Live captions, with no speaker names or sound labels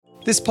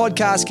This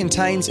podcast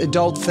contains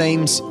adult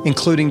themes,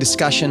 including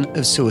discussion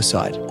of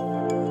suicide.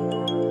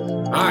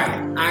 Hi,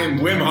 I'm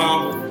Wim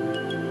Hof,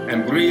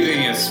 and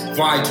breathing is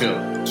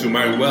vital to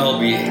my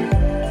well-being.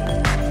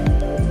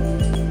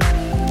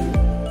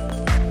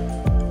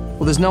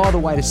 Well, there's no other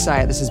way to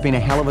say it. This has been a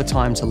hell of a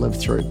time to live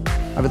through.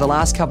 Over the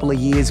last couple of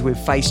years, we've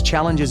faced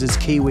challenges as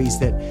Kiwis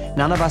that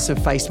none of us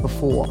have faced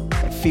before.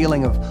 A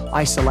feeling of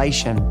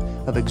isolation,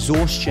 of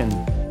exhaustion.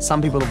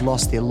 Some people have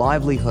lost their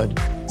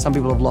livelihood. Some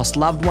people have lost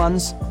loved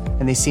ones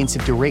and their sense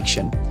of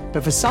direction.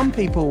 But for some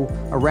people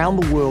around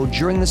the world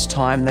during this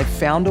time, they've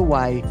found a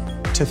way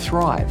to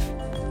thrive.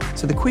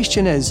 So the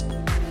question is,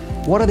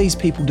 what are these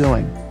people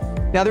doing?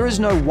 Now, there is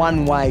no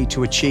one way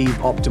to achieve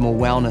optimal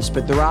wellness,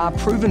 but there are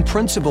proven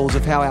principles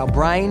of how our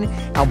brain,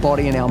 our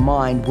body, and our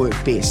mind work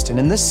best. And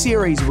in this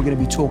series, we're going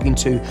to be talking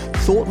to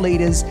thought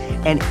leaders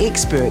and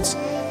experts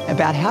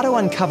about how to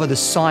uncover the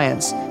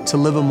science to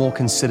live a more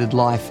considered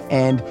life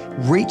and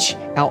reach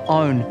our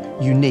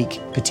own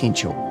unique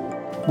potential.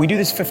 We do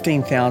this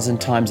 15,000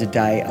 times a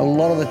day. A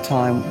lot of the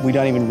time, we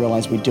don't even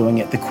realize we're doing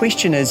it. The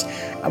question is,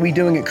 are we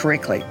doing it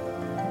correctly?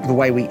 The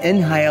way we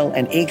inhale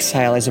and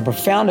exhale has a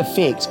profound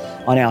effect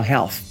on our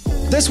health.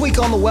 This week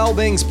on the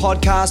Wellbeings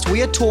podcast,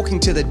 we are talking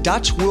to the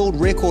Dutch world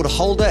record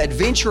holder,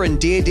 adventurer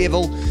and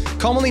daredevil,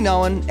 commonly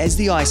known as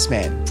the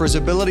Iceman, for his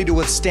ability to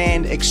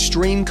withstand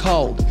extreme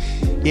cold.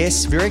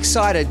 Yes, very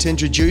excited to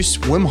introduce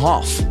Wim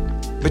Hof.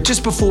 But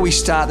just before we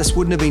start, this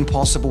wouldn't have been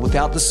possible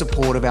without the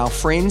support of our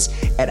friends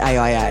at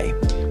AIA,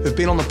 who've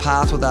been on the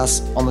path with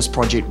us on this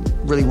project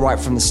really right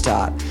from the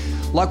start.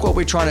 Like what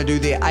we're trying to do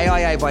there,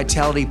 AIA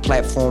Vitality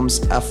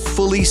platforms a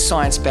fully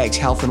science-backed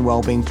health and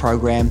wellbeing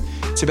program.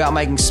 It's about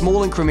making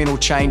small incremental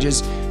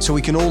changes so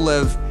we can all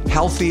live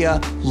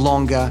healthier,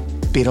 longer,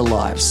 better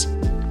lives.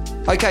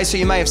 Okay, so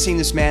you may have seen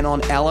this man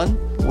on Ellen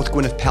with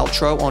Gwyneth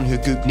Paltrow on her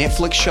Goop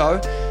Netflix show.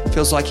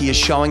 Feels like he is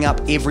showing up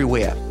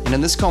everywhere. And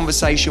in this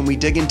conversation, we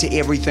dig into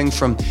everything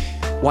from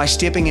why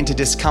stepping into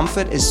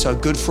discomfort is so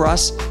good for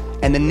us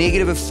and the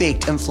negative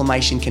effect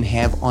inflammation can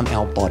have on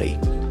our body.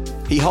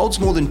 He holds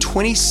more than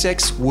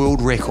 26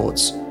 world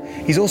records.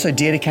 He's also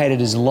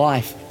dedicated his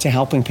life to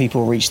helping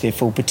people reach their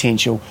full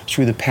potential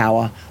through the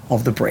power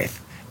of the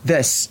breath.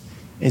 This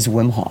is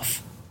Wim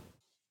Hof.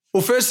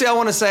 Well, firstly, I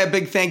want to say a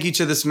big thank you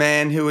to this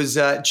man who is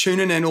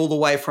tuning in all the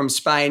way from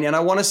Spain. And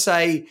I want to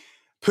say,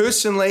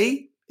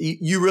 personally,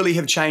 you really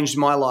have changed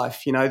my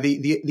life. You know,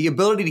 the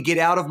ability to get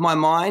out of my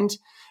mind,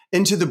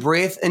 into the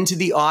breath, into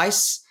the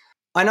ice.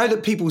 I know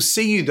that people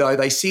see you, though.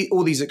 They see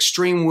all these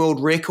extreme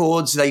world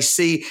records. They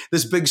see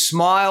this big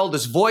smile,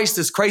 this voice,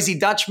 this crazy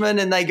Dutchman,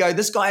 and they go,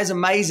 this guy is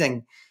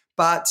amazing.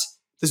 But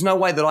there's no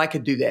way that I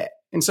could do that.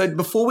 And so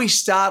before we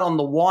start on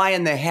the why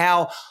and the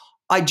how,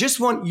 I just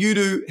want you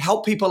to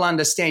help people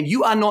understand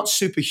you are not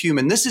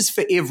superhuman. This is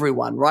for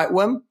everyone, right,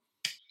 Wim?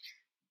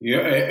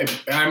 Yeah,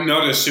 I'm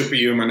not a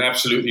superhuman,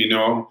 absolutely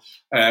no,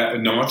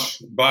 not.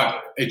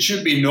 But it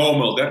should be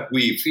normal that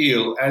we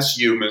feel as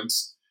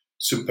humans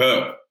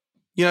superb.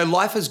 You know,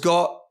 life has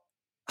got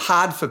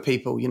hard for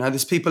people. You know,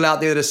 there's people out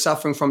there that are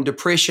suffering from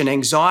depression,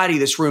 anxiety,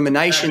 this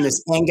rumination,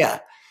 this anger.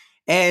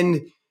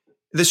 And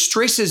the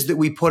stresses that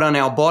we put on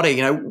our body,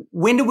 you know,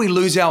 when do we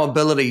lose our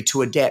ability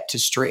to adapt to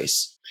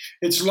stress?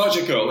 It's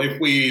logical. If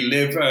we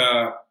live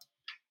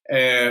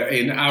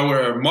in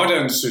our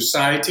modern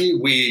society,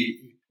 we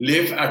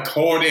live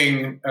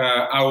according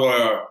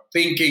our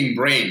thinking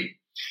brain.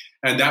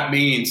 And that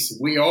means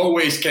we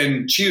always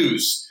can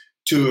choose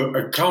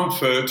to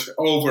comfort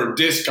over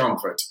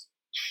discomfort.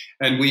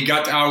 And we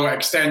got our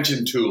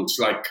extension tools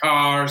like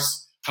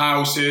cars,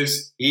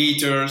 houses,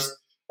 heaters,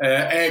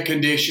 air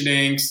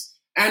conditionings,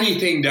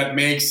 anything that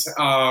makes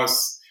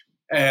us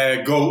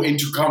go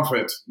into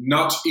comfort,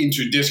 not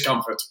into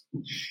discomfort.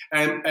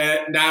 And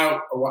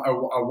now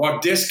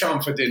what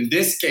discomfort in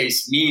this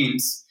case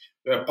means,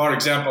 for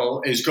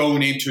example, is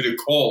going into the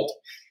cold.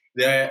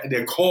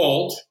 The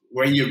cold,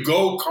 when you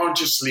go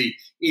consciously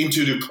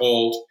into the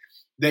cold,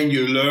 then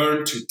you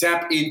learn to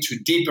tap into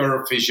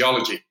deeper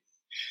physiology,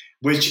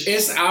 which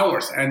is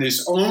ours and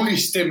is only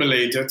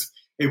stimulated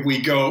if we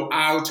go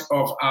out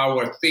of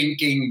our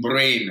thinking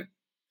brain.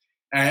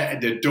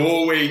 The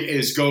doorway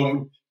is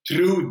going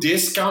through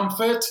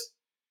discomfort,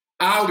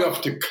 out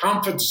of the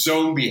comfort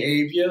zone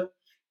behavior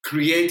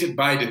created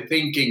by the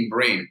thinking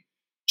brain.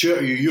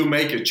 You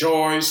make a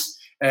choice.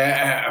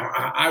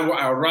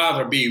 I'd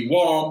rather be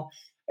warm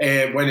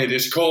when it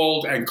is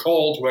cold and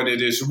cold when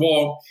it is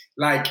warm.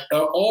 Like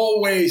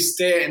always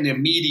stay in a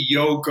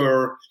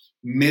mediocre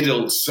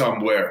middle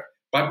somewhere,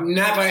 but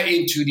never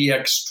into the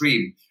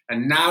extreme.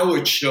 And now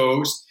it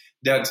shows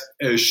that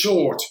a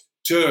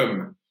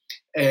short-term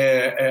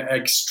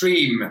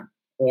extreme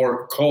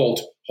or called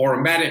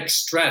hormetic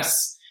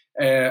stress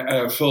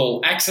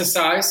full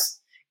exercise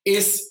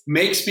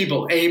makes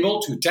people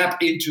able to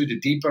tap into the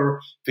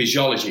deeper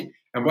physiology.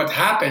 And what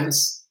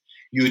happens,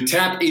 you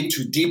tap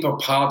into deeper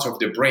parts of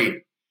the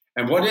brain.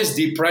 And what is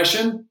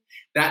depression?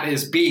 That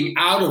is being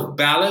out of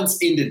balance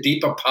in the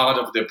deeper part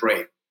of the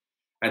brain.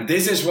 And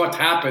this is what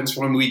happens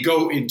when we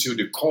go into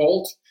the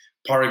cold,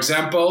 For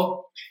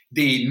example,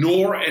 the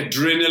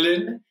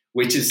noradrenaline,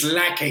 which is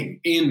lacking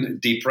in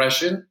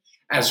depression,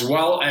 as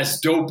well as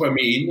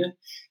dopamine,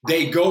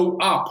 they go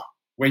up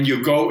when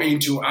you go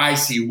into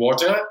icy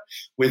water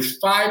with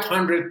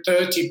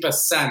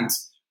 530%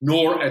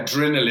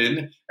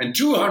 noradrenaline and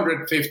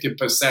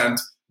 250%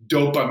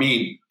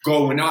 dopamine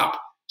going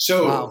up.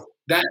 So Wow.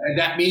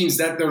 that means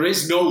that there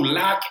is no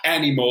lack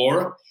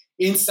anymore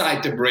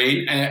inside the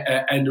brain,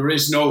 and there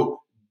is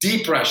no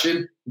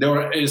depression.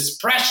 There is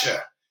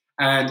pressure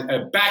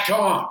and back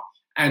on.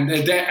 And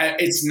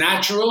it's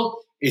natural.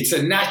 It's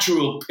a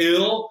natural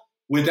pill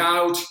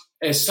without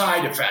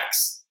side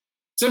effects.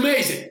 It's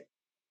amazing.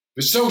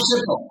 It's so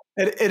simple.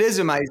 It is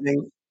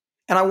amazing.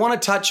 And I want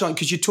to touch on,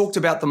 because you talked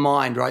about the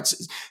mind, right?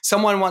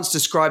 Someone once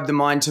described the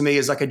mind to me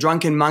as like a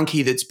drunken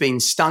monkey that's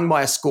been stung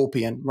by a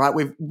scorpion, right?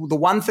 The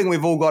one thing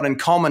we've all got in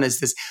common is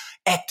this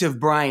active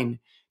brain,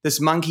 this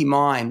monkey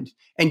mind.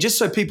 And just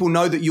so people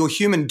know that you're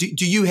human,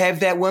 do you have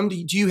that, Wim?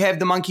 Do you have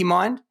the monkey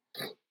mind?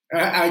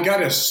 I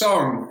got a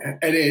song,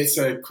 and it's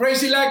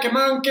Crazy Like a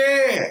Monkey.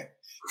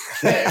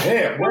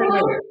 Here, wait a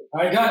minute.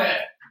 I got it.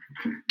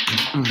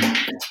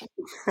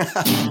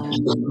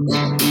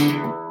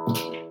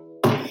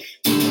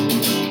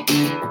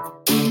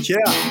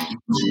 Yeah.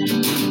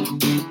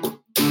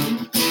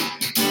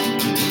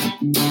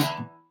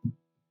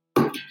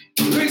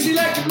 Crazy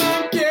like a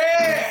monkey.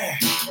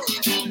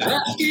 I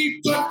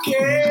keep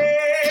okay.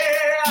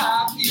 I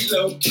feel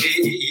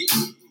okay.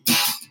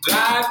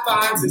 Life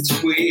finds its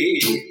way.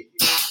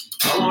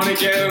 I want to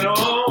get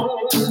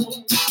on.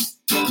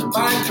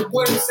 Find the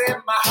words in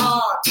my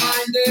heart.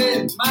 Find it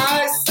in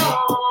my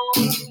song.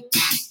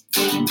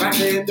 Find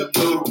it in the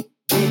flow.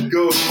 We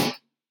go.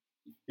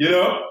 You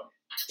know?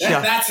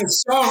 That's a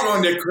song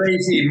on the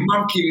crazy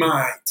monkey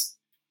mind.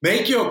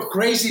 Make your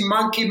crazy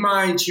monkey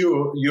mind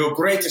your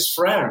greatest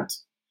friend.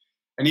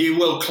 And he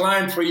will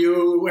climb for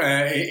you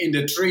in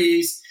the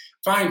trees,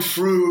 find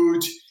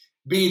fruit,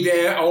 be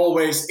there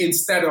always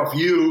instead of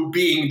you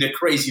being the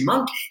crazy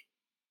monkey.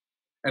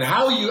 And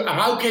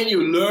how can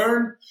you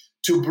learn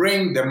to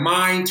bring the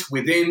mind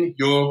within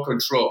your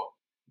control?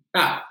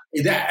 Now,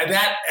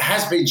 that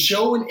has been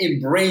shown in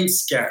brain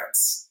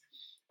scans.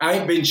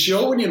 I've been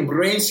shown in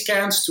brain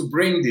scans to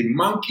bring the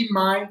monkey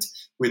mind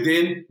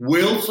within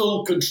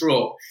willful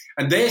control.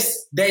 And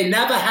this they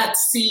never had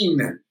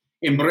seen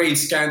in brain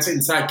scans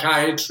in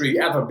psychiatry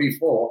ever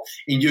before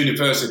in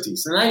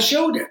universities. And I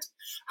showed it.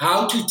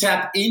 How to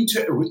tap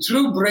into,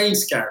 through brain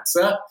scans.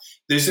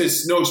 This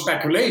is no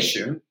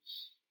speculation.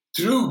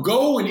 Through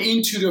going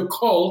into the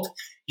cold,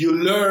 you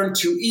learn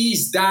to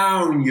ease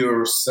down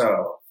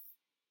yourself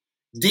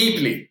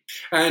deeply.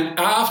 And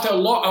after a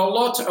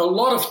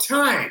lot of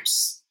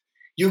times,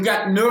 you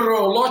got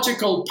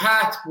neurological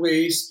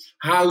pathways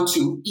how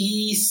to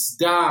ease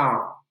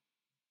down,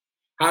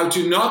 how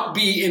to not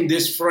be in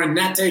this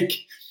frenetic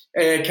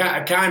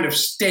kind of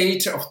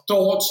state of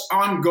thoughts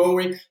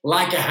ongoing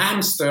like a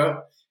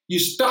hamster. You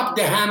stop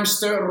the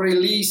hamster,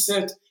 release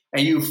it,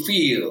 and you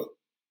feel.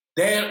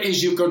 There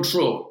is your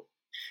control.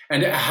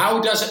 And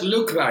how does it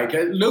look like?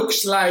 It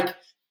looks like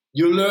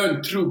you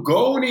learn through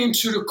going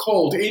into the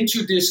cold,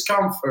 into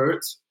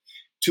discomfort,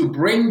 to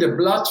bring the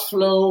blood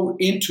flow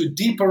into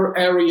deeper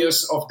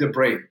areas of the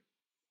brain.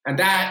 And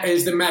that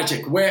is the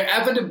magic.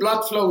 Wherever the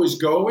blood flow is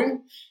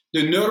going,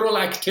 the neural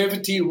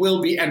activity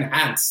will be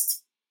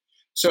enhanced.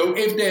 So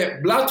if the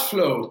blood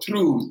flow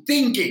through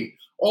thinking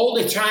all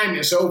the time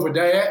is over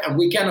there and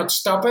we cannot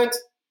stop it,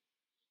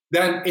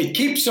 then it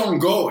keeps on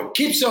going.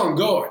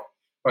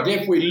 But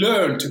if we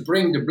learn to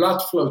bring the blood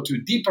flow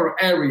to deeper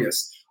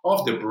areas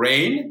of the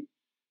brain,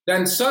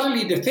 then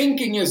suddenly the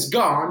thinking is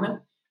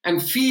gone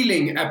and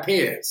feeling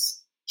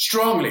appears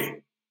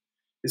strongly.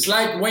 It's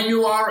like when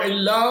you are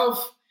in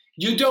love,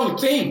 you don't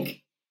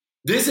think.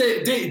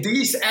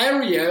 These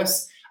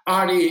areas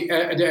are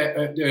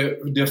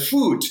the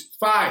food,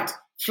 fight,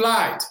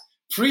 flight,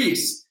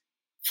 freeze.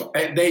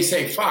 They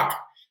say fuck.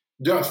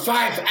 The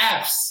 5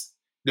 Fs.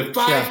 The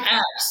 5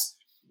 Fs.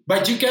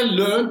 But you can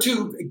learn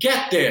to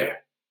get there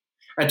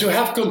and to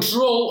have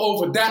control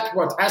over that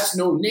what has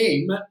no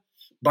name,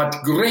 but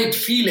great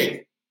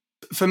feeling.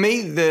 For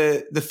me,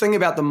 the thing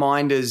about the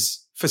mind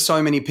is, for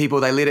so many people,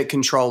 they let it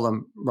control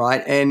them,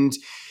 right? And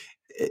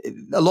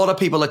a lot of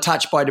people are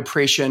touched by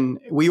depression.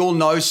 We all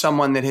know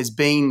someone that has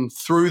been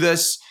through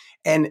this,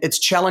 and it's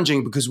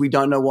challenging because we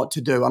don't know what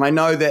to do. And I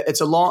know that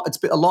it's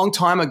been a long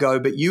time ago,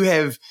 but you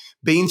have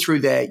been through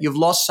that. You've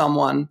lost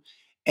someone.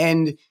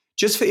 And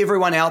just for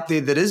everyone out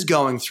there that is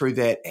going through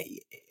that,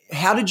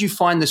 how did you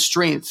find the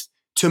strength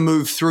to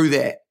move through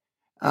that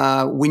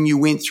when you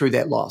went through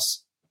that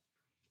loss?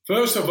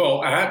 First of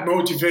all, I had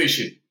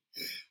motivation.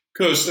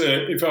 Because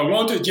if I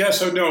wanted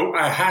yes or no,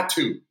 I had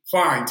to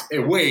find a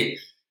way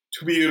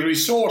to be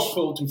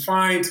resourceful, to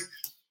find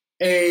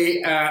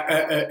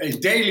a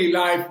daily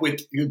life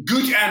with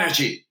good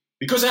energy.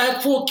 Because I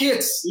had 4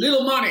 kids,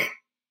 little money.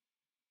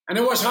 And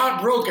I was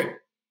heartbroken.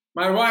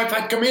 My wife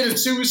had committed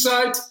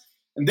suicide.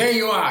 And there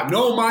you are,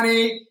 no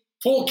money,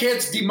 4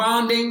 kids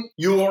demanding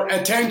your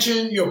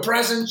attention, your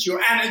presence, your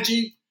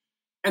energy.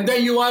 and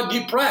then you are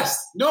depressed.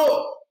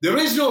 No, there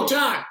is no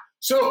time.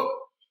 So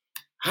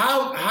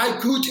how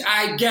could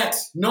I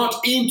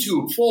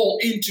fall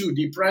into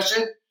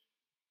depression?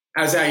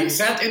 As I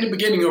said in the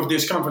beginning of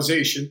this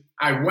conversation,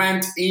 I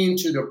went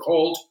into the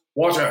cold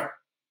water.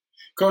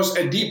 Because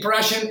a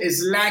depression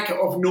is lack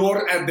of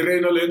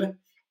noradrenaline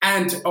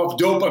and of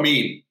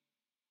dopamine.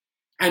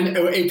 And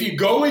if you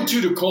go into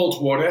the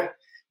cold water,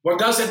 what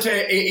does it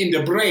in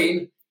the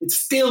brain? It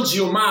stills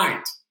your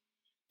mind.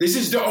 This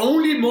is the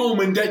only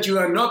moment that you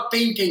are not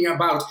thinking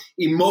about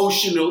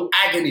emotional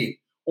agony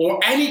or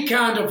any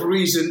kind of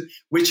reason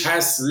which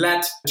has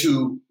led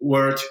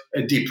toward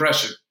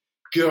depression.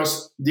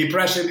 Because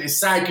depression is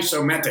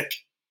psychosomatic.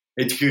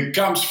 It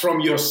comes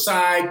from your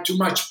side, too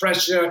much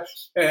pressure,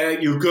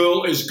 your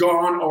girl is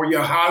gone or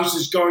your house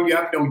is gone, you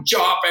have no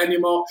job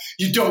anymore,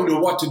 you don't know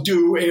what to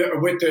do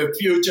with the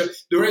future,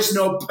 there is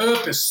no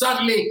purpose.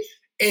 Suddenly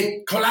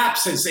it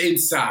collapses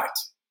inside.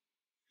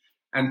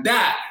 And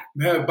that,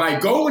 by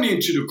going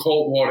into the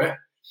cold water,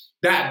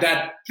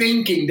 that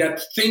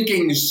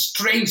thinking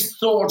strange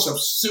thoughts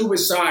of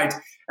suicide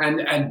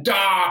and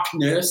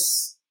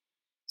darkness,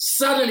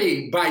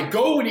 suddenly by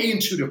going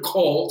into the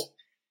cold,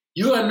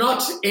 you are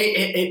not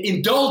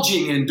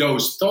indulging in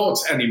those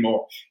thoughts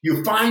anymore.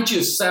 You find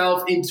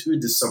yourself into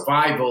the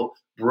survival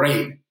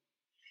brain.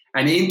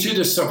 And into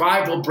the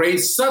survival brain,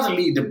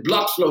 suddenly the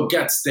blood flow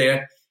gets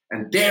there,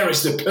 and there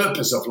is the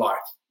purpose of life.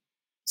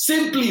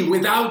 Simply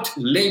without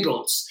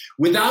labels,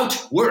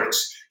 without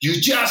words. You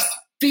just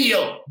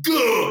feel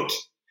good.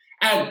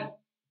 And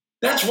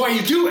that's why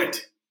you do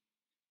it.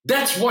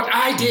 That's what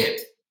I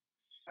did.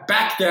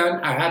 Back then,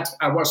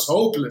 I was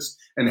hopeless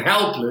and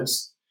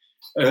helpless.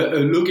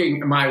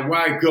 Looking at my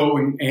wife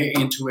going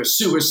into a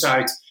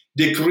suicide,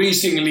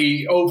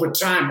 decreasingly over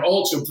time,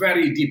 also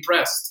very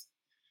depressed,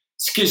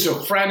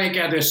 schizophrenic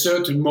at a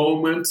certain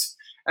moment,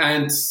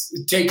 and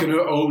taking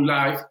her own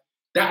life.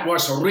 That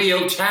was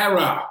real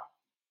terror.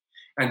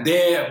 And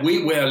there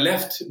we were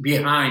left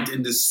behind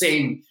in the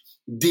same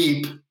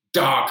deep,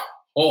 dark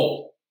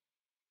hole.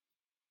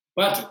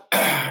 But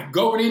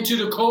going into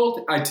the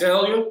cold, I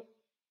tell you,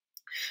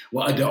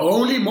 well, the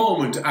only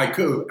moment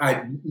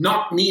I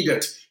not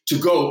needed to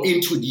go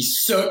into these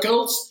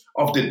circles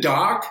of the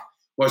dark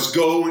was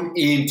going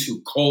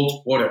into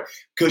cold water,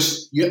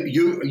 because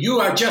you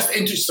are just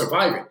into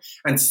surviving,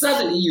 and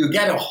suddenly you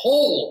get a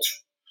hold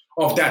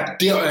of that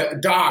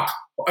dark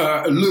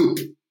loop.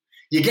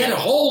 You get a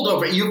hold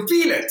of it. You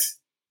feel it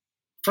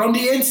from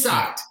the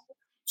inside.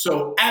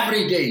 So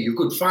every day you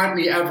could find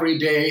me every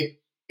day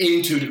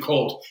into the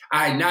cold.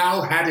 I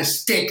now had a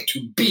stick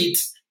to beat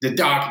the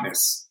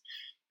darkness,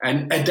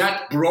 and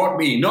that brought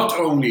me not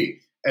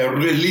only a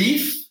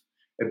relief.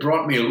 It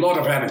brought me a lot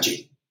of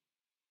energy.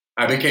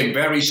 I became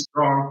very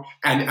strong,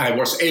 and I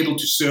was able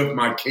to serve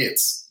my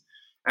kids.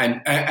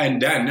 And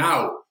then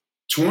now,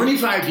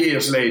 25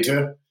 years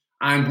later,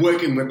 I'm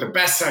working with the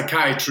best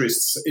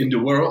psychiatrists in the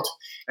world,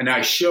 and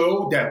I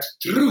show that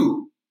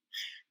through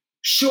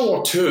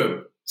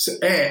short-term,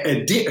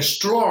 a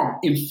strong,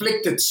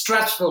 inflicted,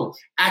 stressful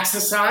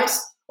exercise,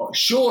 or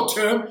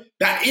short-term,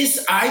 that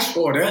is ice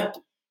water,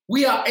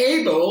 we are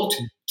able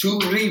to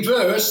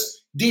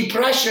reverse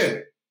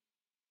depression.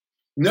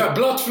 No,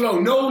 blood flow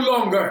no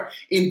longer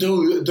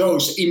into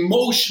those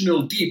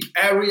emotional deep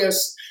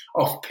areas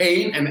of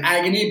pain and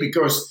agony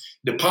because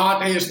the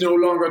partner is no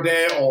longer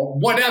there or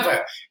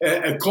whatever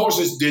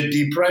causes the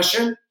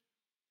depression.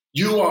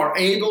 You are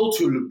able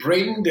to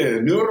bring the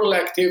neural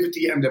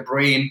activity and the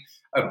brain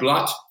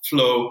blood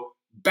flow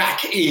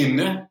back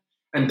in,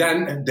 and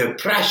then the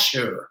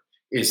pressure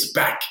is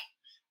back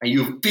and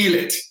you feel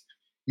it.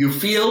 You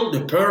feel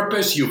the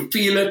purpose, you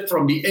feel it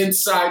from the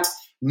inside.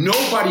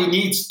 Nobody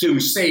needs to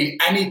say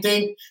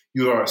anything.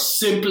 You are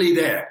simply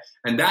there.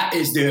 And that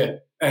is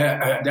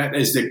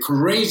the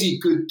crazy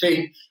good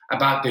thing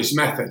about this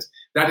method,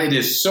 that it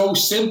is so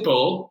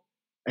simple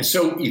and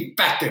so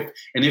effective.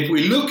 And if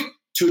we look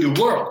to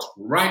the world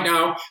right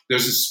now,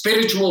 there's a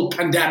spiritual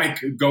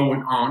pandemic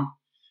going on.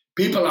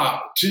 People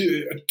are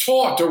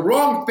taught the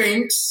wrong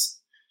things,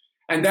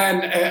 and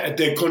then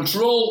the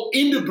control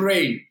in the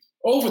brain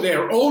over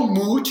their own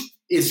mood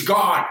is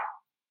gone.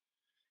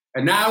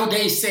 And now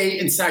they say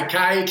in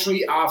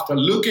psychiatry, after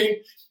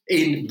looking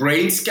in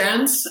brain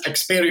scans,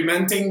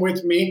 experimenting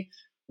with me,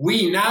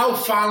 we now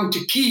found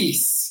the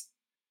keys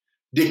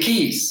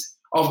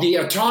of the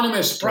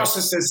autonomous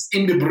processes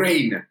in the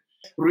brain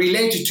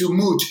related to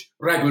mood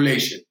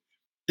regulation.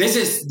 This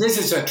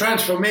is a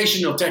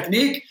transformational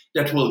technique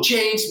that will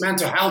change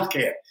mental health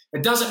care.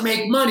 It doesn't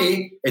make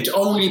money, it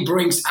only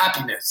brings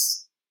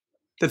happiness.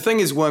 The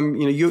thing is, Wim,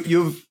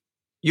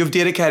 you've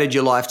dedicated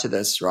your life to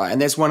this, right? And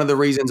that's one of the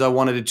reasons I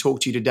wanted to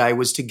talk to you today,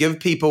 was to give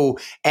people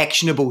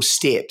actionable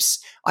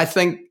steps. I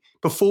think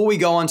before we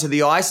go on to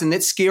the ice, and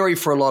that's scary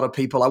for a lot of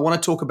people, I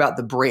want to talk about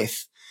the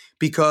breath,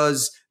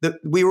 because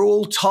we were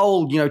all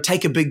told,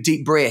 take a big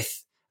deep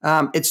breath.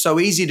 It's so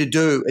easy to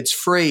do. It's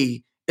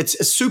free. It's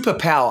a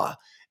superpower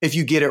if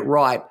you get it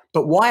right.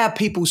 But why are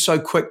people so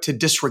quick to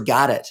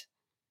disregard it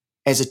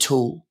as a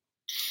tool?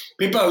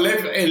 People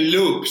live in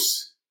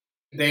loops.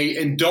 They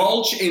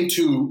indulge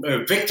into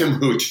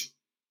victimhood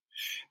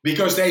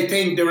because they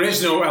think there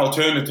is no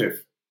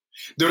alternative.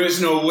 There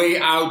is no way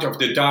out of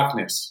the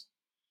darkness.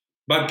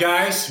 But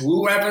guys,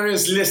 whoever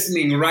is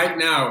listening right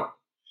now,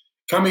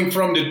 coming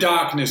from the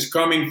darkness,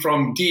 coming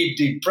from deep,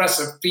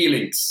 depressive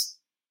feelings,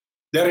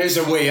 there is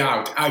a way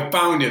out. I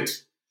found it,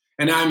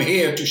 and I'm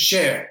here to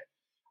share.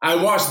 I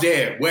was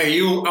there where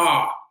you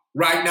are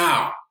right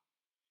now,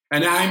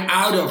 and I'm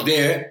out of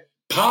there,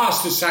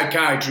 past the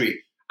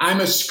psychiatry. I'm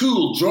a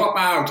school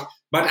dropout,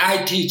 but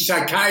I teach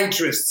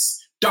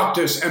psychiatrists,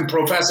 doctors, and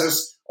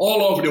professors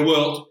all over the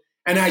world,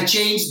 and I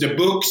changed the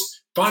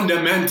books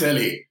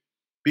fundamentally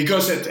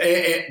because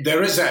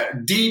there is a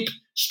deep,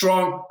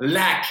 strong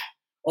lack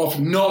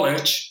of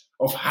knowledge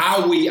of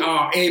how we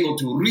are able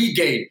to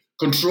regain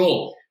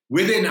control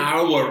within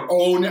our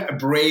own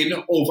brain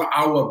over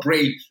our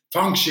brain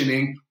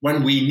functioning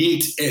when we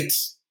need it.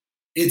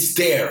 It's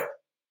there.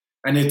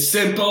 And it's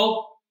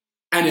simple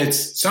and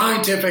it's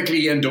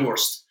scientifically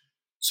endorsed.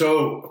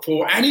 So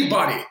for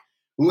anybody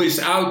who is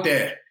out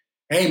there,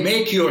 hey,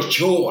 make your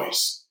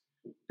choice.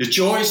 The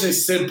choice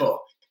is simple.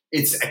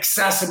 It's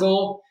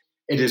accessible.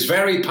 It is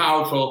very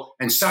powerful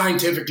and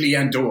scientifically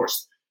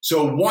endorsed.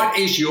 So what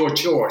is your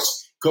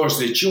choice? Because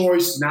the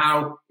choice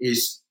now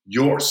is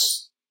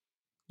yours.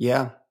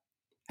 Yeah.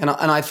 And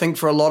I think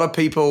for a lot of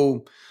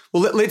people,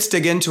 well, let's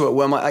dig into it,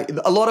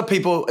 Wim. A lot of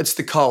people, it's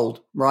the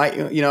cold,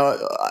 right? You know,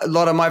 a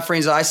lot of my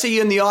friends, I see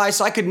you in the ice.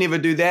 I could never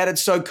do that.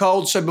 It's so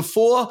cold. So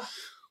before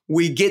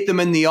we get them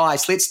in the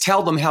ice, let's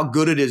tell them how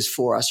good it is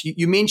for us.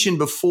 You mentioned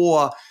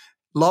before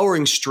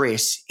lowering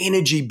stress,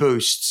 energy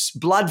boosts,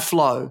 blood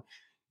flow.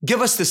 Give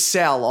us the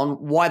sell on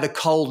why the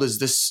cold is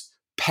this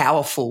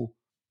powerful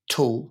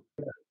tool.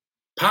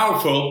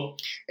 Powerful.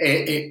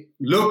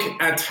 Look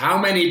at how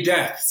many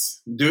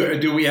deaths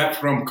do we have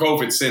from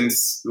COVID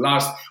since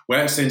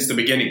the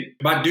beginning.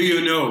 But do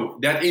you know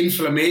that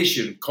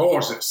inflammation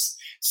causes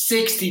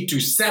 60 to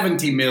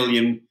 70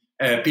 million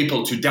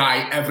people to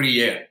die every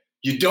year?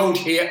 You don't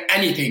hear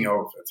anything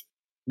of it.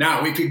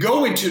 Now, if you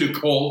go into the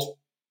cold,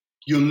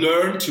 you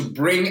learn to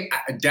bring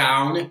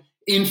down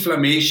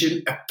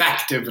inflammation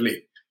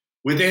effectively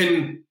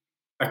within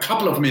a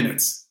couple of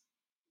minutes.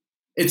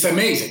 It's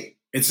amazing.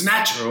 It's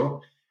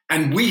natural.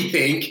 And we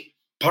think,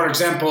 for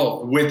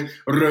example, with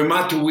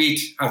rheumatoid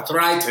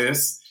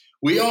arthritis,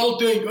 we all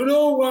think, oh,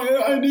 no,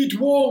 I need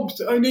warmth.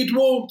 I need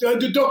warmth.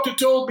 The doctor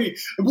told me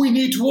we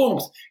need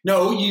warmth.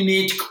 No, you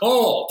need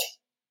cold.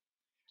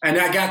 And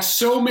I got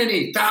so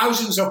many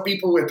thousands of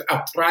people with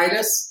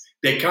arthritis.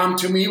 They come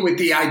to me with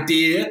the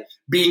idea,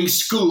 being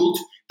schooled,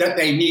 that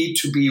they need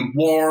to be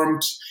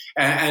warmed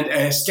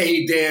and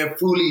stay there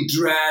fully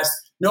dressed.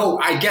 No,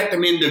 I get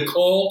them in the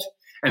cold,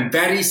 and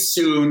very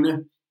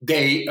soon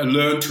they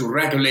learn to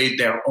regulate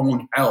their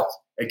own health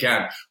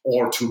again,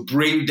 or to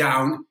bring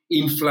down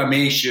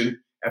inflammation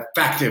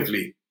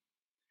effectively.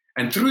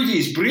 And through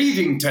these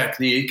breathing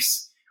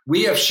techniques,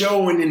 we have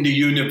shown in the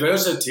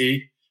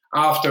university,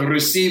 after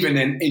receiving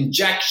an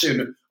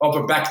injection of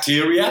a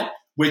bacteria,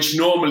 which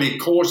normally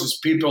causes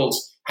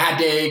people's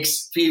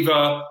headaches,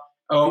 fever,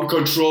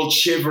 uncontrolled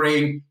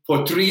shivering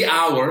for 3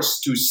 hours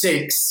to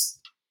 6,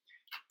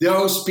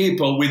 those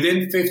people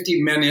within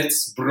 50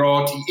 minutes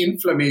brought the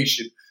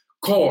inflammation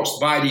caused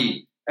by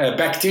the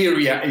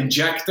bacteria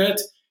injected.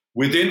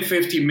 Within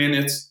 50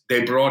 minutes,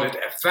 they brought it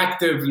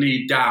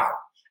effectively down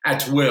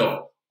at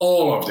will,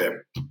 all of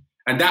them.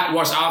 And that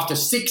was after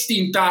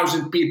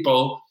 16,000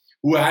 people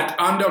who had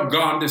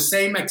undergone the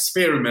same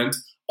experiment,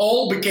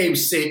 all became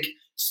sick.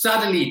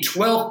 Suddenly,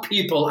 12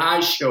 people I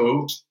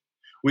showed,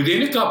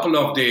 within a couple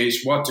of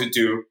days, what to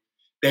do.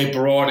 They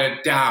brought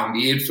it down,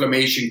 the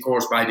inflammation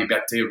caused by the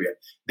bacteria.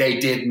 They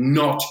did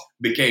not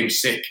become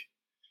sick.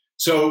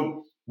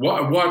 So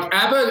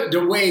whatever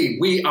the way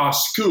we are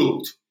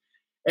schooled,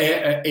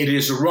 it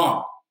is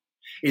wrong.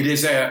 It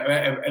is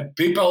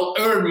people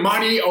earn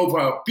money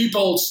over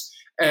people's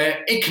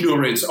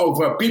ignorance,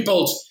 over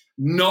people's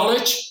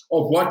knowledge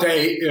of what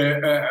they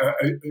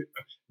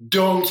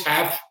don't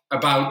have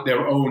about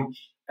their own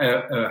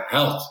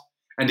health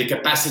and the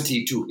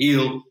capacity to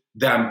heal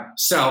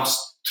themselves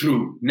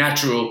through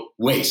natural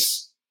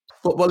ways.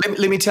 Well,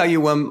 let me tell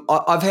you,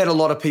 I've had a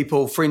lot of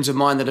people, friends of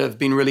mine, that have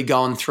been really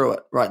going through it,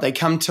 right? They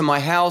come to my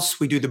house,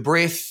 we do the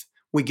breath,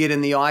 we get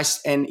in the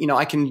ice, and,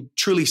 I can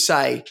truly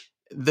say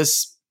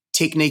this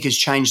technique has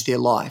changed their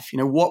life.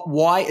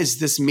 Why is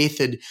this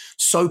method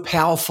so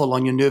powerful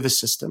on your nervous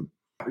system?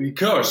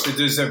 Because it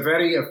is a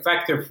very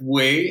effective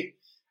way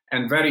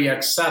and very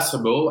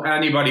accessible,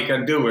 anybody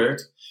can do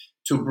it,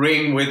 to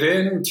bring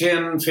within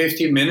 10,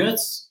 15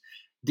 minutes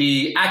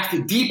the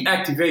deep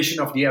activation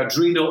of the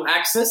adrenal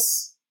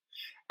axis,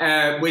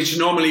 which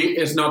normally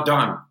is not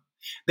done.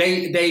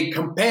 They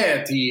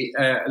compare the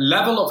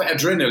level of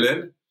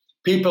adrenaline,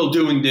 people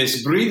doing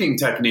this breathing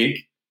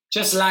technique,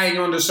 just lying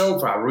on the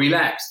sofa,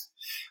 relaxed.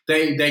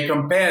 They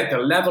compare the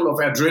level of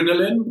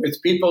adrenaline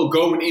with people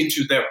going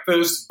into their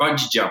first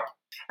bungee jump.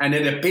 And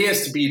it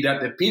appears to be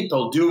that the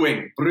people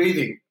doing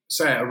breathing,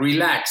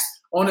 relaxed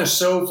on a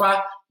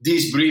sofa,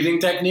 these breathing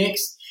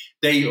techniques,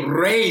 they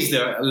raise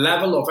the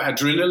level of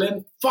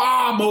adrenaline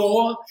far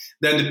more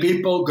than the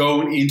people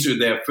going into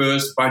their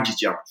first bungee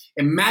jump.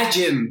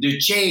 Imagine the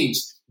change,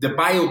 the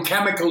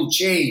biochemical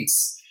change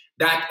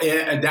that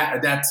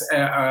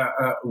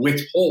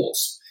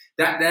withholds.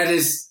 That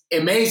is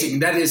amazing.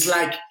 That is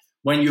like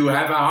when you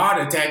have a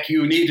heart attack,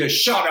 you need a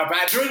shot of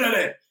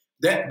adrenaline.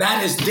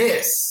 That is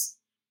this.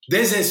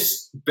 This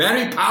is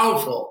very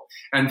powerful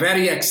and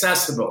very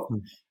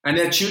accessible. And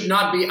it should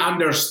not be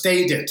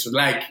understated,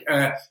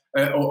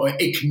 or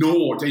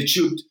ignored. It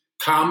should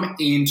come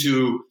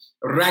into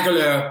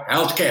regular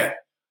healthcare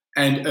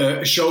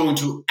and shown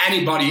to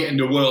anybody in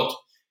the world,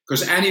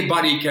 because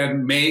anybody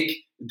can make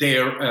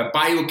their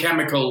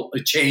biochemical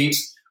change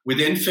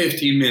within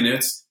 15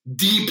 minutes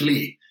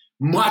deeply,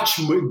 much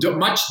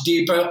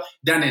deeper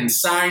than in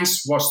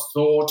science was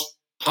thought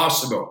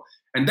possible.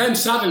 And then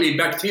suddenly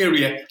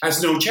bacteria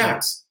has no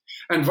chance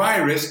and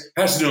virus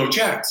has no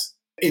chance.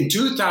 In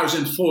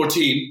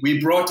 2014, we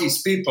brought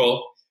these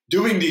people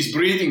doing these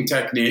breathing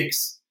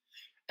techniques,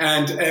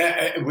 and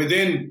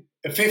within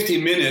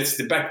 15 minutes,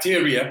 the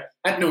bacteria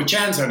had no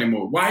chance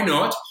anymore. Why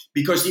not?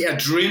 Because the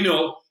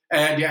adrenal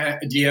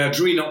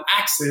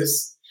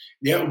axis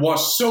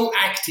was so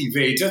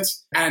activated,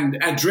 and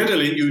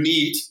adrenaline you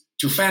need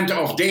to fend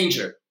off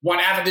danger,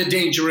 whatever the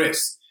danger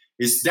is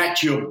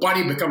that your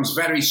body becomes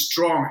very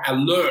strong,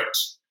 alert,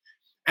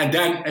 and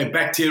then a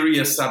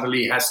bacteria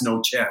suddenly has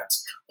no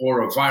chance,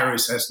 or a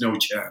virus has no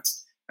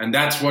chance. And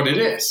that's what it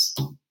is.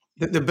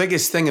 The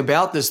biggest thing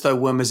about this, though,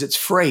 Wim, is it's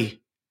free.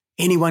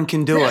 Anyone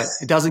can do it.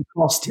 It doesn't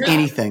cost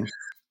anything.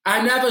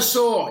 I never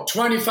saw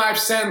 25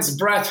 cents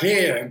bread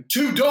here.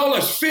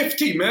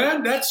 $2.50,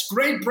 man. That's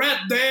great bread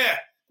there.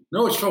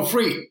 No, it's for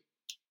free.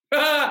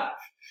 There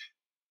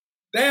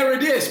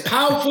it is.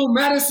 Powerful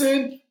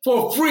medicine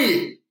for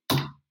free.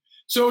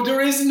 So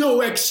there is no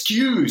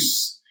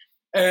excuse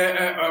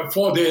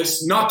for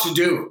this not to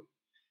do.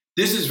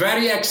 This is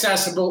very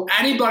accessible.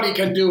 Anybody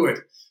can do it.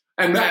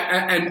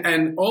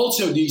 And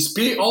also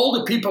all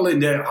the people in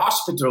the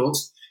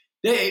hospitals,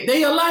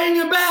 they are lying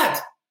in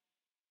bed.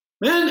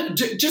 Man,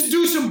 just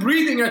do some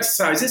breathing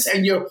exercises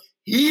and your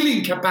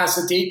healing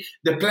capacity,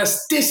 the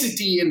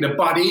plasticity in the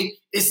body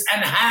is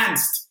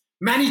enhanced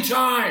many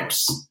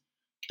times.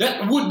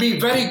 That would be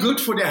very good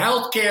for the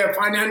healthcare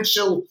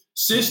financial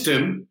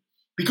system,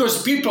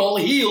 because people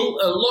heal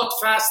a lot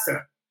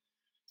faster.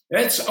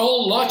 That's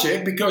all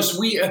logic, because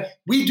we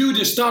do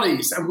the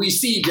studies and we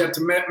see that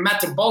the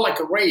metabolic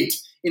rate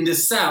in the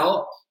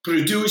cell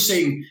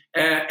producing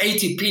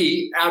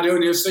ATP,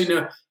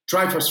 adenosine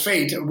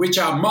triphosphate, which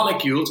are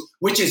molecules,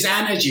 which is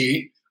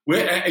energy,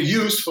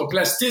 used for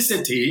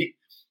plasticity,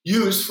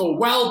 used for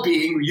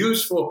well-being,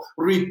 used for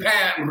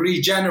repair and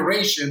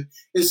regeneration,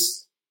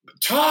 is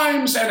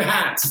times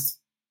enhanced.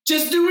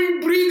 Just doing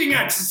breathing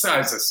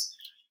exercises.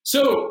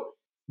 So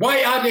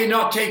why are they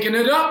not taking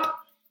it up?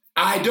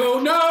 I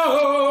don't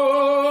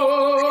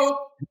know.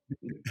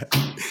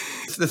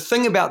 The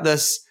thing about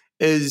this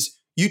is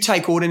you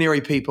take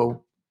ordinary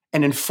people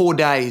and in 4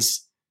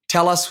 days,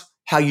 tell us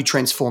how you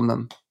transform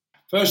them.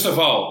 First of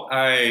all,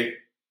 I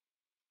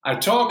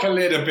talk a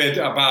little bit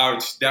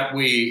about that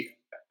we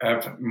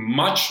have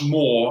much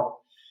more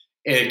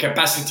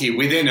capacity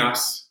within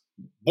us,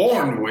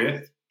 born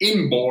with,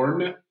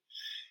 inborn,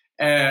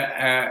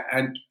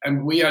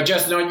 and we are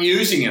just not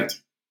using it.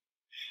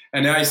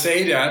 And I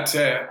say that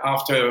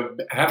after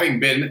having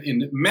been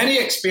in many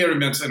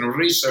experiments and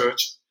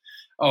research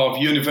of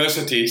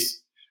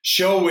universities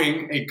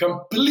showing a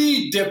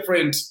complete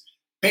different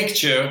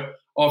picture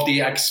of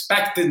the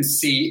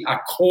expectancy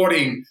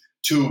according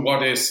to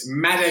what is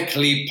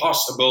medically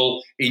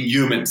possible in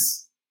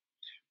humans.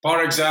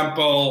 For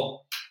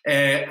example,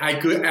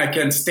 I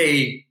can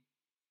stay,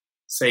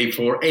 say,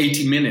 for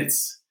 80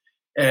 minutes.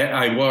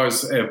 I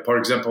was, for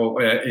example,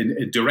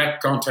 in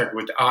direct contact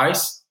with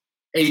ice,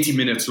 80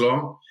 minutes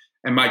long,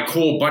 and my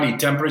core body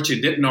temperature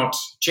did not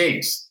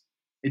change.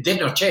 It did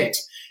not change.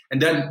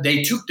 And then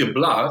they took the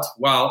blood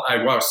while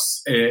I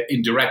was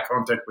in direct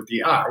contact with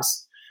the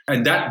ice,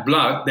 and that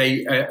blood,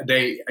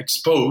 they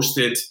exposed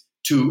it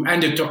to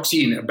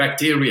endotoxin, a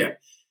bacteria.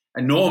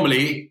 And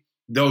normally,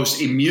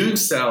 those immune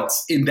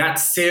cells in that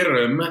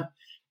serum,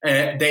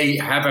 they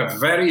have a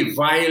very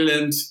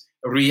violent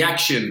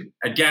reaction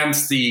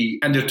against the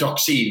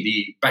endotoxin,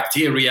 the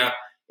bacteria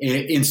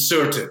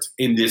inserted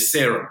in this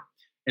serum.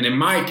 And in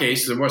my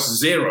case, there was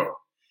zero.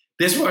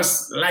 This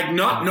was like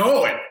not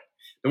knowing.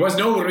 There was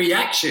no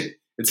reaction.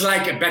 It's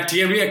like a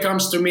bacteria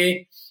comes to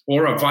me,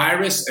 or a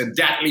virus, a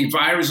deadly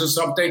virus or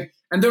something,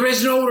 and there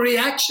is no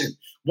reaction.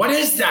 What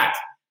is that?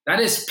 That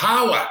is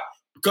power.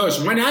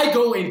 Because when I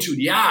go into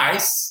the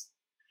ice,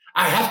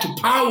 I have to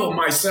power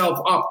myself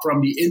up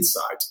from the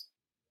inside.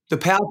 The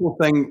powerful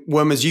thing,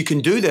 Wim, is you can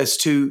do this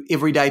to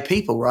everyday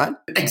people, right?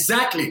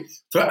 Exactly.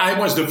 I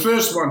was the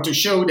first one to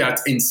show that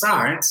in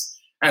science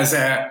as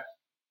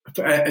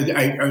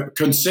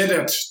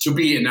considered to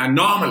be an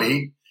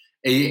anomaly,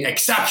 an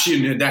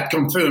exception that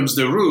confirms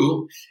the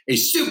rule, a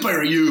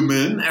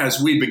superhuman, as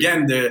we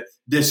began the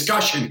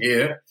discussion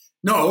here.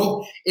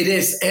 No, it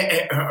is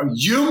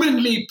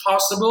humanly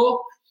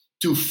possible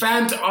to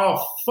fend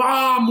off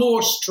far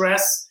more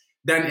stress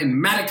than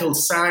in medical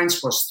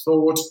science was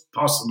thought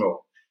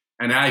possible.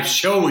 And I've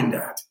shown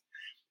that.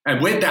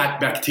 And with that,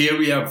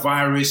 bacteria,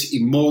 virus,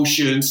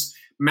 emotions,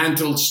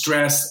 mental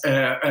stress,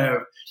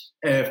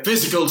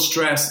 physical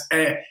stress,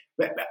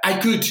 I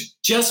could,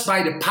 just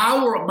by the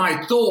power of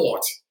my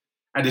thought,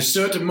 at a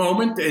certain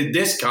moment,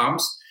 this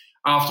comes,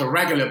 after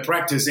regular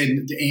practice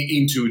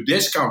into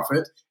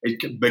discomfort,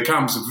 it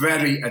becomes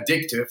very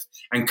addictive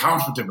and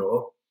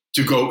comfortable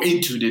to go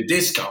into the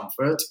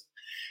discomfort,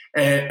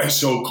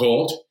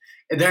 so-called.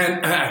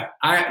 Then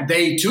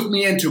they took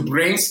me into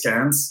brain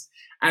scans,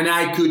 and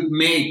I could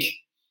make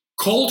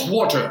cold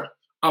water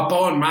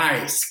upon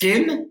my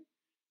skin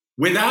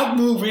without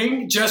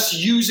moving, just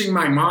using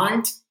my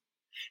mind.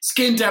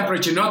 Skin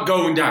temperature not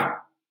going down.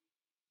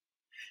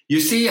 You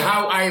see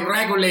how I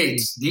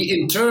regulate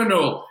the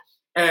internal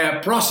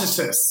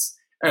processes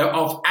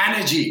of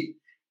energy,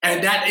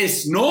 and that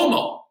is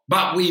normal,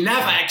 but we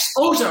never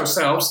expose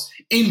ourselves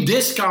in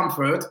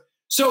discomfort,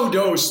 so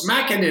those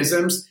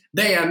mechanisms,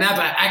 they are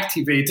never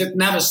activated,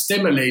 never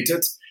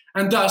stimulated,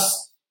 and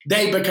thus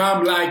they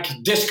become like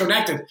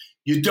disconnected.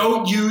 You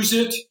don't use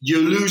it, you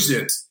lose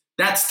it.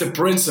 That's the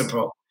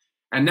principle.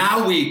 And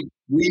now we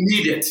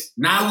need it.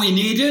 Now we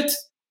need it,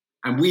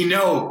 and we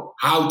know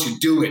how to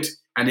do it.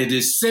 And it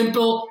is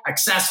simple,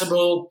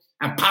 accessible,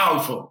 and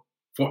powerful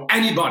for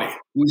anybody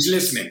who's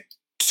listening.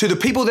 To the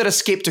people that are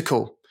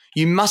skeptical,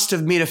 you must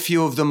have met a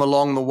few of them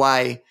along the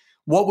way.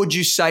 What would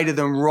you say to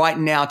them right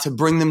now to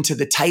bring them to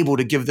the table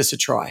to give this a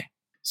try?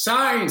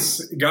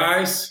 Science,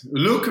 guys,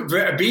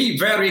 be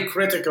very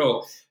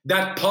critical.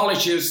 That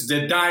polishes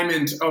the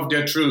diamond of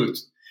the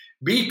truth.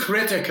 Be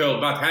critical,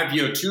 but have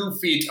your 2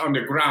 feet on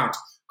the ground,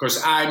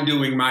 because I'm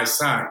doing my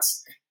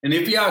science. And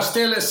if you are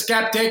still a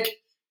skeptic,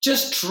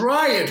 just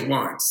try it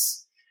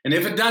once. And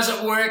if it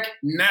doesn't work,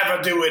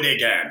 never do it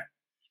again.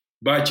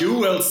 But you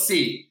will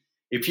see,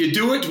 if you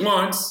do it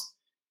once,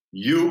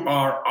 you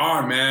are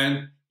our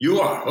man.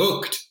 You are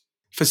hooked.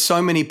 For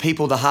so many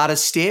people, the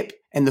hardest step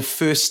and the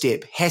first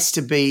step has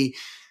to be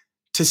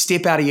to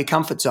step out of your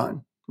comfort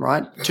zone,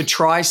 right? To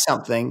try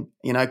something,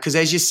 because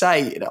as you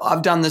say,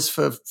 I've done this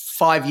for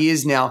 5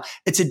 years now.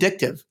 It's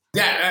addictive.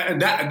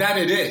 That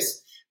it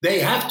is. They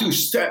have to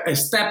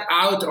step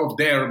out of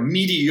their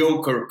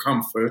mediocre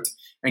comfort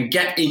and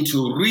get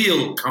into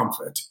real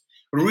comfort,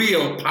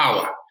 real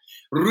power,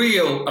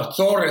 real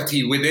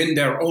authority within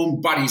their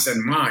own bodies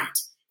and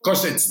minds,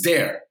 because it's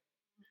there.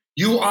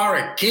 You are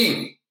a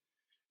king.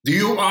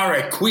 You are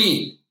a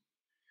queen.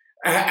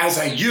 As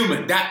a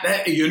human,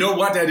 that you know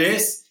what that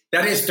is?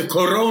 That is the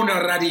corona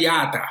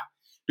radiata.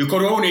 The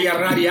corona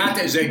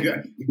radiata is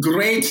a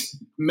great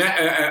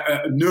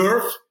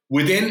nerve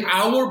within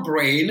our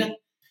brain,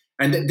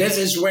 and this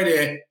is where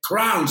the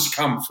crowns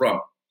come from.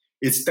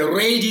 It's the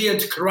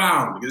radiant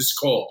crown, it's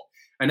called.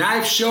 And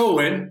I've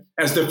shown,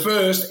 as the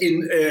first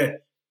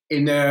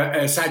in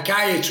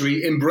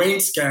psychiatry, in brain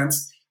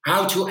scans,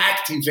 how to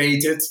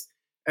activate it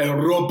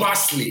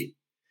robustly.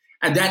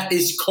 And that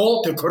is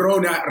called the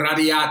corona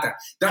radiata.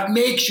 That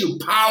makes you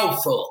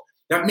powerful.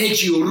 That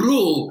makes you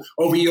rule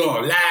over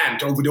your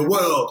land, over the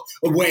world,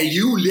 over where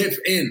you live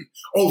in,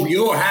 over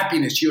your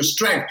happiness, your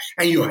strength,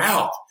 and your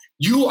health.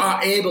 You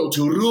are able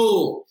to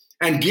rule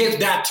and give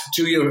that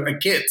to your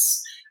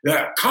kids.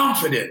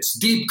 Confidence,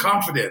 deep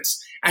confidence,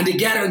 and the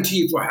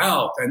guarantee for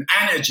health and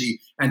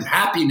energy and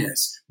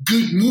happiness,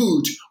 good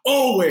mood,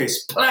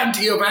 always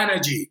plenty of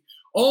energy.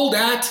 All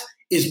that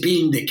is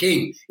being the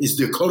king, is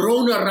the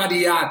corona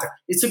radiata.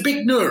 It's a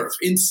big nerve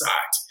inside.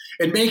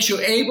 It makes you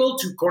able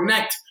to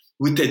connect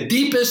with the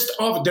deepest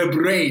of the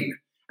brain.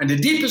 And the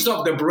deepest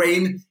of the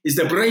brain is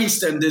the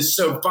brainstem, the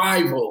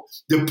survival,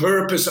 the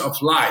purpose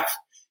of life.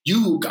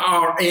 You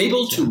are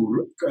able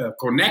to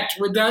connect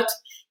with that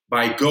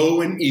by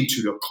going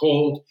into the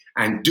cold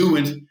and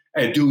doing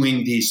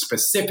these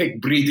specific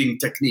breathing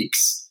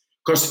techniques.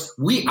 Because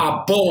we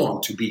are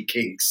born to be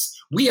kings.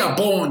 We are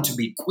born to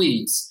be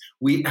queens.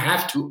 We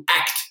have to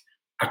act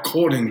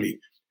accordingly.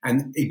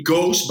 And it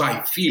goes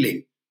by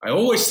feeling. I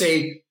always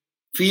say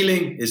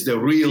feeling is the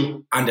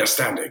real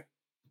understanding.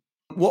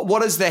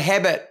 What is the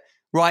habit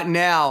right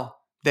now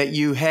that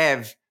you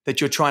have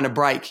that you're trying to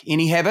break?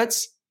 Any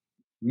habits?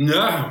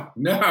 No.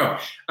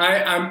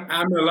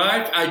 I'm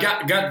alive. I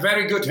got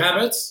very good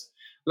habits.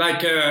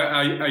 Like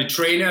I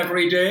train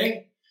every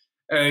day.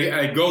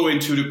 I go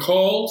into the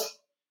cold.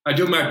 I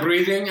do my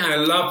breathing. I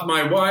love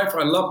my wife.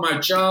 I love my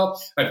child.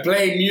 I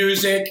play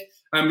music.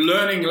 I'm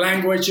learning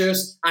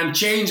languages. I'm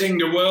changing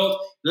the world.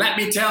 Let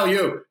me tell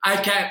you,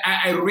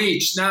 I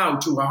reach now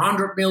to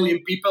 100 million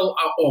people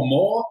or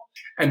more.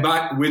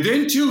 But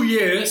within 2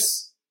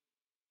 years,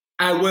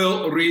 I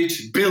will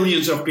reach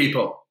billions of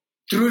people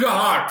through the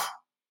heart,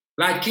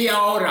 like Kia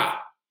ora.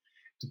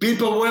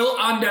 People will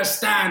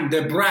understand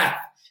the breath,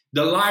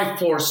 the life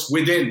force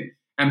within,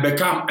 and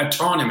become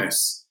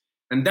autonomous.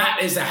 And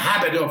that is a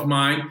habit of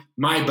mine,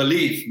 my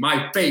belief,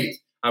 my faith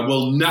I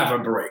will never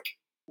break.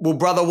 Well,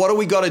 brother, what do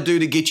we got to do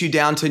to get you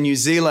down to New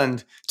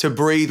Zealand to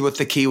breathe with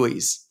the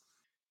Kiwis?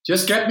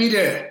 Just get me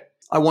there.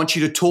 I want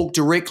you to talk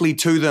directly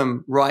to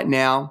them right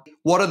now.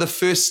 What are the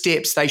first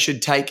steps they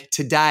should take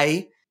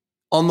today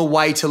on the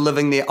way to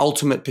living their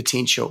ultimate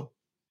potential?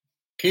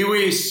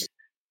 Kiwis,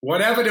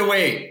 whatever the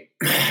way,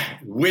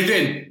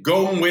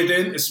 going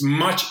within is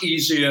much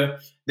easier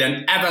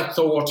than ever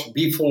thought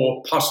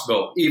before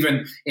possible,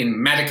 even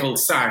in medical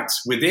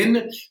science.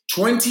 Within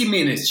 20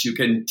 minutes, you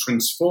can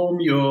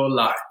transform your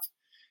life.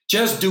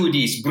 Just do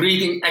these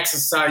breathing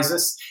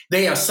exercises.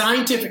 They are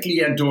scientifically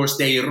endorsed.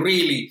 They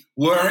really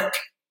work.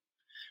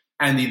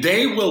 And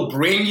they will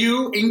bring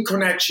you in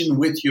connection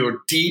with your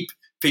deep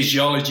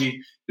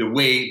physiology, the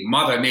way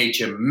Mother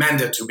Nature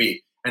meant it to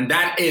be. And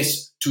that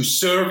is to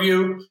serve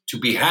you, to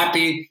be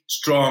happy,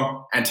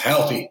 strong, and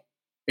healthy.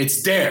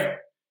 It's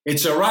there.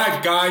 It's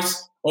arrived,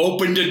 guys.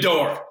 Open the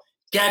door.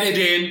 Get it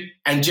in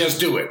and just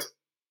do it.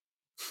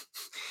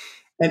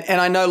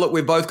 And I know, look,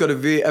 we've both got a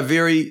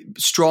very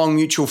strong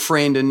mutual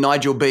friend in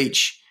Nigel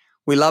Beach.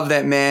 We love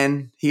that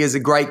man. He is a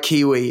great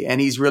Kiwi, and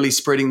he's really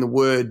spreading the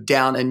word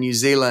down in New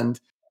Zealand.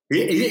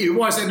 He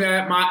was in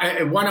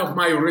one of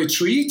my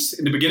retreats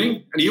in the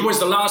beginning, and he was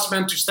the last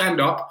man to stand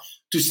up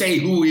to say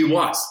who he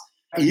was.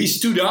 He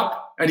stood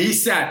up and he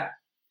said,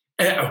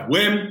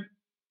 Wim,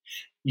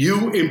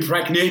 you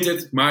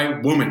impregnated my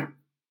woman.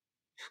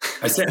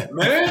 I said,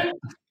 man,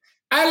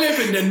 I live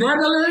in the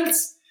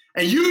Netherlands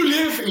and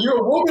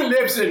your woman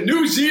lives in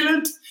New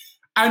Zealand.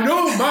 I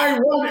know my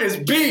one is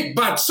big,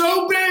 but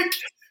so big.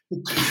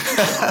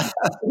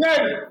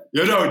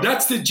 Then,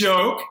 that's the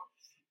joke.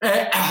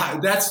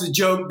 That's the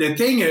joke. The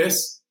thing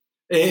is,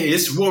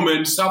 his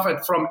woman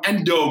suffered from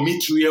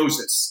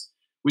endometriosis,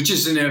 which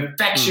is an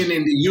infection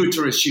in the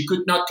uterus. She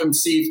could not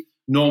conceive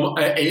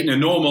in a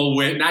normal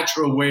way,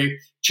 natural way,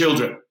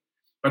 children.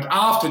 But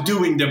after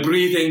doing the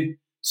breathing,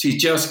 she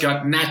just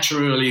got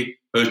naturally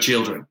her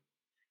children.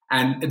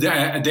 And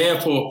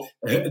therefore,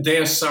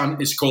 their son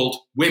is called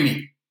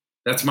Wimmy.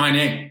 That's my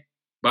name,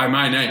 by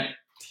my name.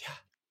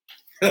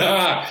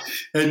 Yeah.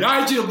 And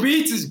Nigel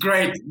Beach is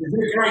great.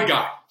 He's a great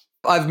guy.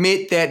 I've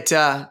met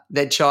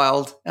that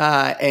child,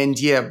 and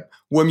yeah,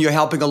 Wim, you're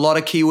helping a lot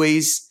of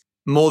Kiwis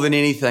more than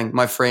anything,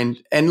 my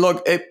friend. And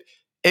look,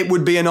 it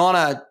would be an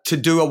honor to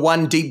do a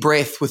one deep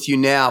breath with you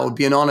now. It would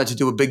be an honor to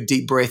do a big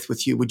deep breath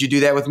with you. Would you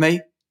do that with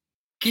me?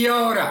 Kia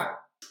ora.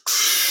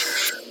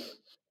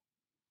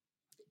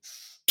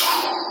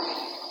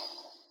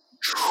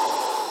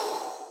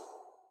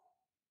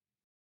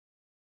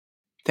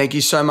 Thank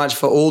you so much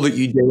for all that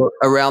you do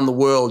around the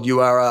world.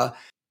 You are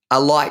a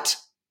light,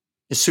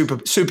 a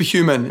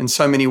superhuman in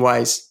so many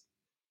ways.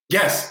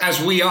 Yes, as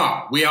we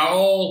are. We are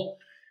all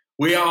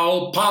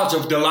part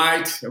of the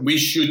light, and we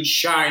should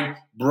shine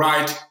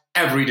bright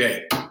every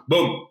day.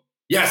 Boom.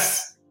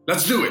 Yes,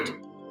 let's do it.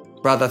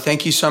 Brother,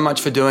 thank you so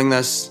much for doing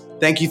this.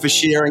 Thank you for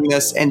sharing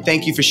this, and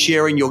thank you for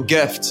sharing your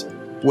gift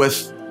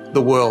with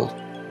the world.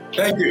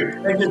 Thank you.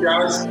 Thank you,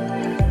 guys.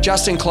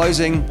 Just in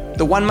closing,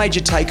 the one major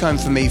take-home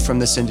for me from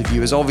this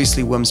interview is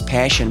obviously Wim's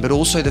passion, but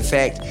also the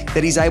fact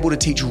that he's able to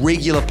teach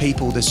regular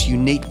people this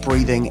unique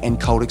breathing and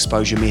cold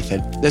exposure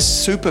method.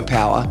 This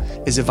superpower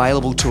is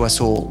available to us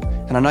all.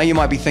 And I know you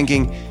might be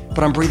thinking,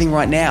 but I'm breathing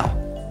right now.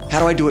 How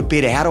do I do it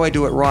better? How do I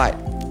do it right?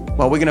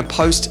 Well, we're going to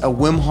post a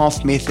Wim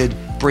Hof method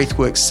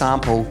breathwork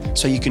sample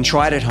so you can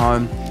try it at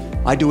home.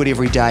 I do it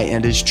every day,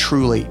 and it has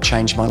truly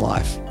changed my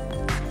life.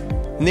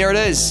 And there it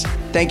is.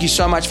 Thank you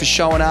so much for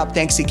showing up.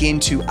 Thanks again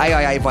to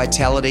AIA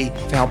Vitality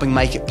for helping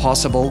make it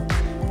possible.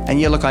 And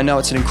yeah, look, I know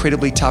it's an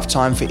incredibly tough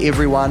time for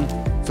everyone.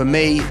 For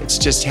me, it's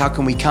just how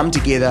can we come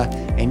together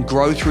and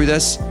grow through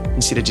this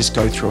instead of just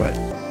go through it.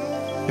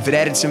 If it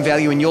added some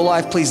value in your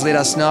life, please let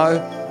us know,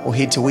 or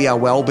head to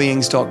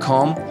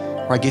wearewellbeings.com,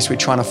 where I guess we're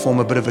trying to form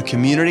a bit of a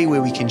community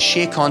where we can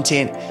share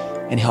content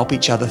and help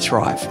each other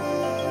thrive.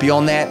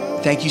 Beyond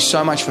that, thank you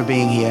so much for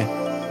being here,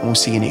 and we'll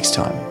see you next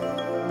time.